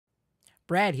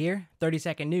Brad here,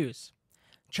 30-second news.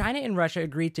 China and Russia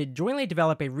agreed to jointly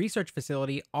develop a research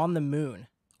facility on the moon.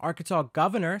 Arkansas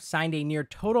governor signed a near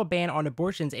total ban on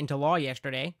abortions into law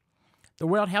yesterday. The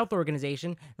World Health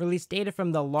Organization released data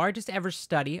from the largest ever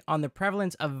study on the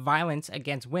prevalence of violence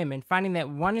against women, finding that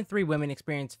 1 in 3 women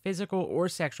experience physical or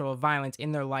sexual violence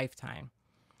in their lifetime.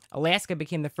 Alaska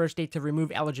became the first state to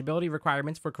remove eligibility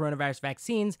requirements for coronavirus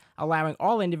vaccines, allowing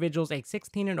all individuals age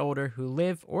 16 and older who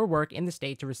live or work in the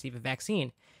state to receive a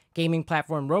vaccine. Gaming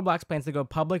platform Roblox plans to go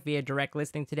public via direct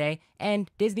listing today, and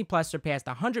Disney Plus surpassed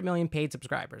 100 million paid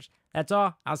subscribers. That's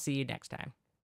all. I'll see you next time.